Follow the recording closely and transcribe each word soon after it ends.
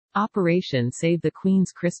Operation Save the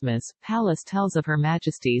Queen's Christmas, Palace tells of Her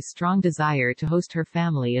Majesty's strong desire to host her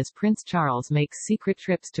family as Prince Charles makes secret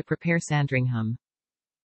trips to prepare Sandringham.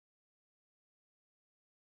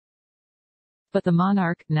 But the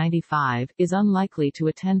monarch, 95, is unlikely to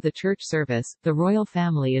attend the church service. The royal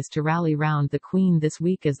family is to rally round the Queen this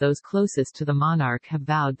week as those closest to the monarch have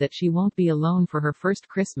vowed that she won't be alone for her first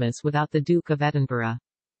Christmas without the Duke of Edinburgh.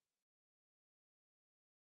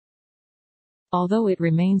 Although it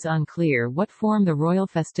remains unclear what form the royal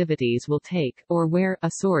festivities will take, or where, a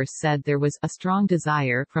source said there was a strong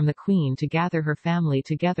desire from the Queen to gather her family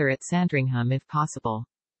together at Sandringham if possible.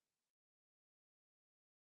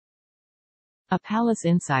 A palace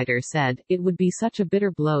insider said, "It would be such a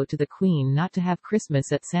bitter blow to the Queen not to have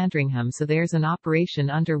Christmas at Sandringham, so there's an operation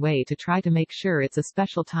underway to try to make sure it's a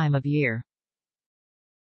special time of year."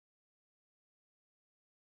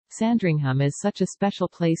 Sandringham is such a special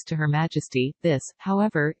place to Her Majesty. This,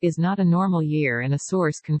 however, is not a normal year, and a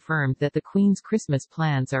source confirmed that the Queen's Christmas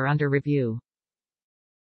plans are under review.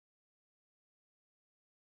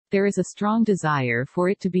 There is a strong desire for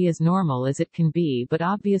it to be as normal as it can be, but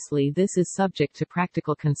obviously this is subject to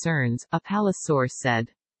practical concerns, a palace source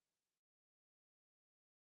said.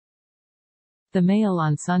 The Mail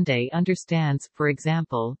on Sunday understands, for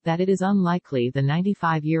example, that it is unlikely the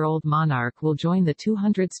 95-year-old monarch will join the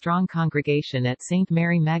 200-strong congregation at St.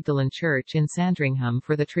 Mary Magdalene Church in Sandringham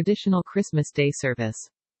for the traditional Christmas Day service.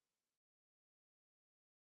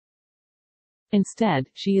 Instead,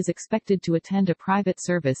 she is expected to attend a private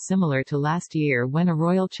service similar to last year when a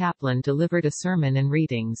royal chaplain delivered a sermon and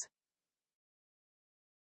readings.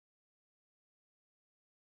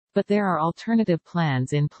 But there are alternative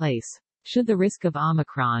plans in place. Should the risk of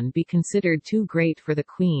Omicron be considered too great for the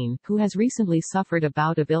Queen, who has recently suffered a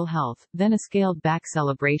bout of ill health, then a scaled-back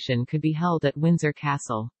celebration could be held at Windsor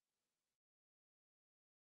Castle.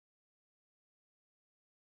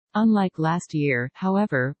 Unlike last year,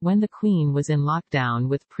 however, when the Queen was in lockdown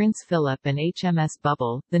with Prince Philip and HMS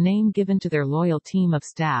Bubble, the name given to their loyal team of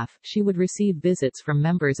staff, she would receive visits from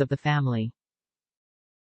members of the family.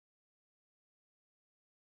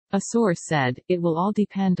 A source said, "It will all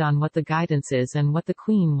depend on what the guidance is and what the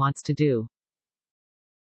Queen wants to do."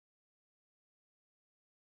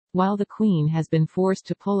 While the Queen has been forced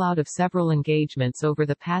to pull out of several engagements over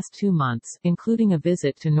the past 2 months, including a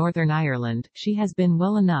visit to Northern Ireland, she has been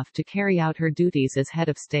well enough to carry out her duties as head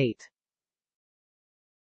of state.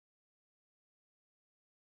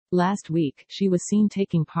 Last week, she was seen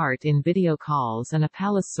taking part in video calls, and a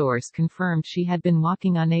palace source confirmed she had been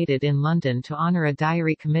walking unaided in London to honour a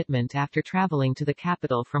diary commitment after travelling to the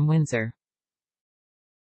capital from Windsor.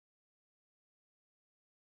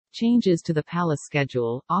 Changes to the palace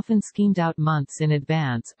schedule, often schemed out months in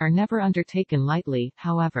advance, are never undertaken lightly,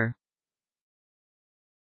 however.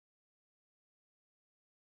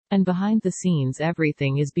 And behind the scenes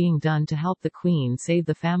everything is being done to help the Queen save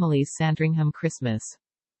the family's Sandringham Christmas.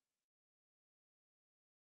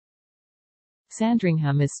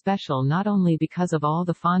 Sandringham is special not only because of all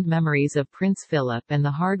the fond memories of Prince Philip and the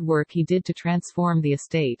hard work he did to transform the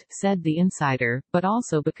estate, said the insider, but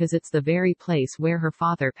also because it's the very place where her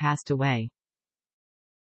father passed away.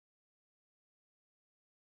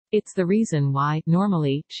 It's the reason why,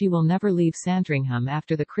 normally, she will never leave Sandringham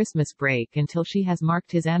after the Christmas break until she has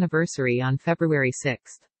marked his anniversary on February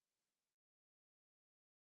 6.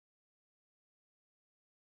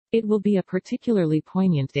 It will be a particularly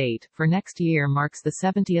poignant date, for next year marks the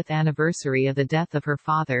 70th anniversary of the death of her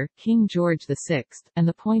father, King George VI, and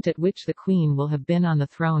the point at which the Queen will have been on the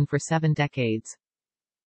throne for 7 decades.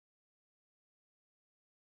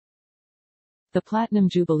 The Platinum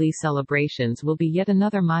Jubilee celebrations will be yet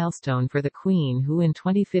another milestone for the Queen, who in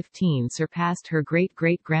 2015 surpassed her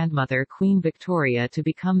great-great-grandmother Queen Victoria to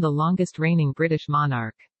become the longest-reigning British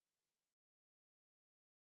monarch.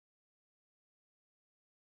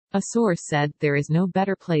 A source said, "There is no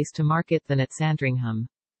better place to mark it than at Sandringham.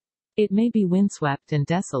 It may be windswept and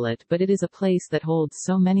desolate, but it is a place that holds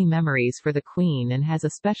so many memories for the Queen and has a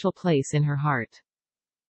special place in her heart.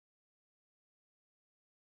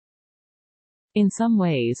 In some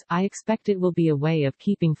ways, I expect it will be a way of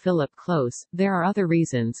keeping Philip close. There are other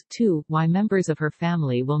reasons, too, why members of her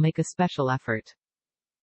family will make a special effort."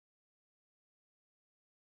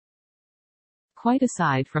 Quite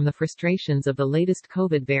aside from the frustrations of the latest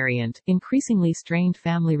COVID variant, increasingly strained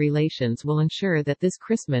family relations will ensure that this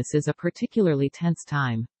Christmas is a particularly tense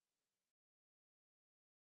time.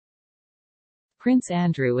 Prince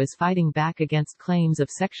Andrew is fighting back against claims of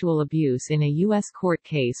sexual abuse in a U.S. court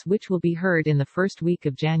case which will be heard in the first week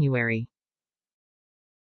of January.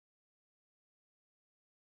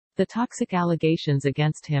 The toxic allegations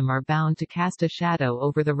against him are bound to cast a shadow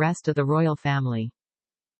over the rest of the royal family.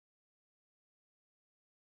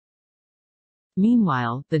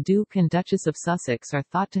 Meanwhile, the Duke and Duchess of Sussex are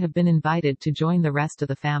thought to have been invited to join the rest of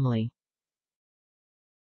the family.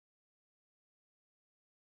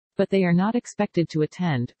 But they are not expected to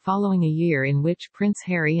attend, following a year in which Prince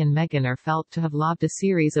Harry and Meghan are felt to have lobbed a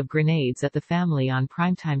series of grenades at the family on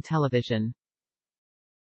primetime television.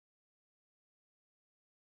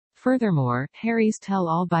 Furthermore, Harry's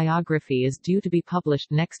tell-all biography is due to be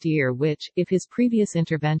published next year which, if his previous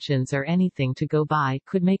interventions are anything to go by,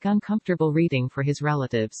 could make uncomfortable reading for his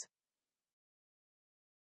relatives.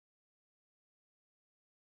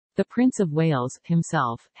 The Prince of Wales,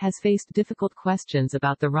 himself, has faced difficult questions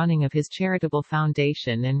about the running of his charitable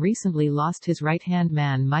foundation and recently lost his right-hand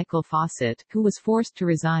man Michael Fawcett, who was forced to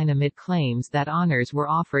resign amid claims that honours were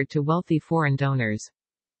offered to wealthy foreign donors.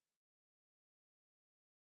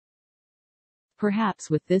 Perhaps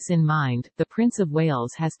with this in mind, the Prince of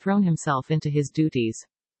Wales has thrown himself into his duties.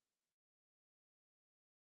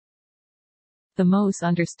 The Moss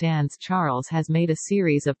understands Charles has made a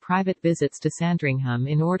series of private visits to Sandringham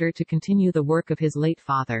in order to continue the work of his late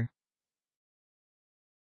father.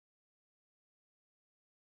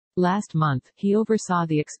 Last month, he oversaw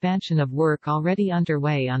the expansion of work already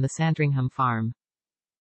underway on the Sandringham farm.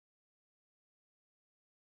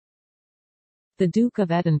 The Duke of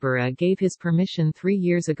Edinburgh gave his permission 3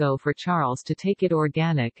 years ago for Charles to take it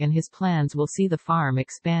organic, and his plans will see the farm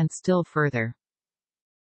expand still further.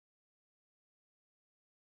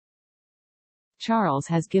 Charles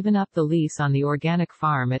has given up the lease on the organic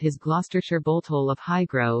farm at his Gloucestershire Bolthole of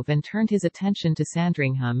Highgrove and turned his attention to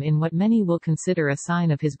Sandringham in what many will consider a sign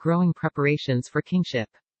of his growing preparations for kingship.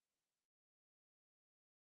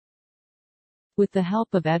 With the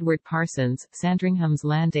help of Edward Parsons, Sandringham's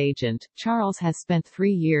land agent, Charles has spent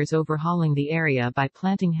 3 years overhauling the area by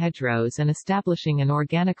planting hedgerows and establishing an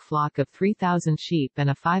organic flock of 3,000 sheep and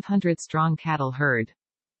a 500-strong cattle herd.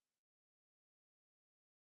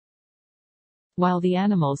 While the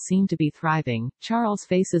animals seem to be thriving, Charles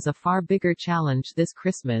faces a far bigger challenge this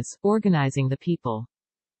Christmas: organizing the people.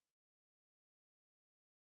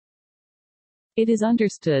 It is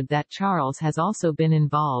understood that Charles has also been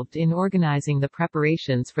involved in organizing the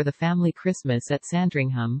preparations for the family Christmas at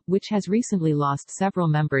Sandringham, which has recently lost several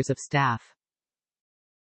members of staff.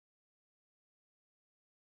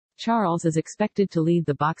 Charles is expected to lead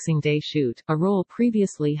the Boxing Day shoot, a role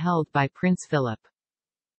previously held by Prince Philip.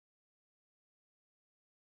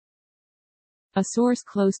 A source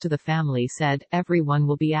close to the family said, "Everyone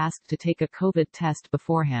will be asked to take a COVID test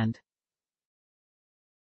beforehand.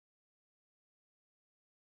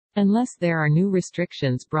 Unless there are new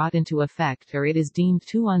restrictions brought into effect or it is deemed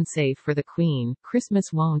too unsafe for the Queen,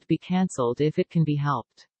 Christmas won't be cancelled if it can be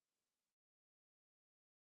helped."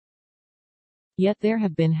 Yet there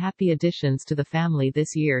have been happy additions to the family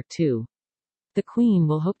this year, too. The Queen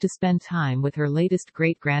will hope to spend time with her latest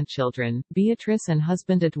great-grandchildren, Beatrice and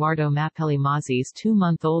husband Eduardo Mappelli Mazzi's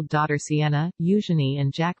 2-month-old daughter Sienna, Eugenie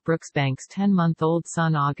and Jack Brooksbank's 10-month-old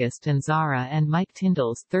son August, and Zara and Mike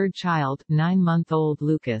Tyndall's third child, 9-month-old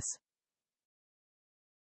Lucas.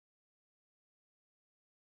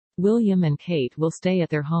 William and Kate will stay at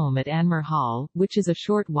their home at Anmer Hall, which is a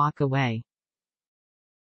short walk away.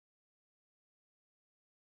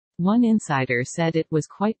 One insider said it was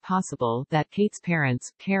quite possible that Kate's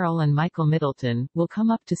parents, Carol and Michael Middleton, will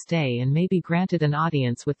come up to stay and may be granted an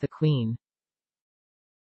audience with the Queen.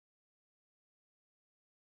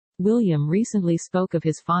 William recently spoke of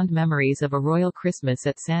his fond memories of a royal Christmas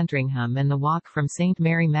at Sandringham and the walk from St.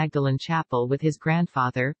 Mary Magdalene Chapel with his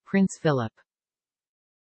grandfather, Prince Philip.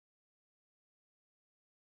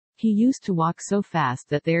 "He used to walk so fast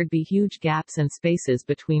that there'd be huge gaps and spaces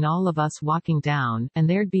between all of us walking down, and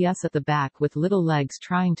there'd be us at the back with little legs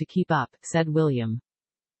trying to keep up," said William.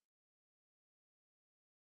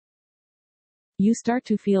 You start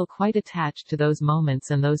to feel quite attached to those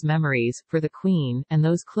moments and those memories. For the Queen, and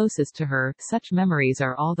those closest to her, such memories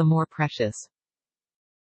are all the more precious.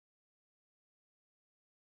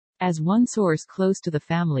 As one source close to the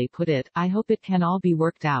family put it, "I hope it can all be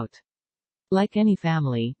worked out. Like any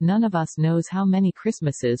family, none of us knows how many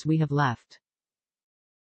Christmases we have left."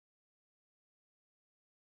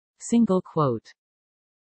 Single quote.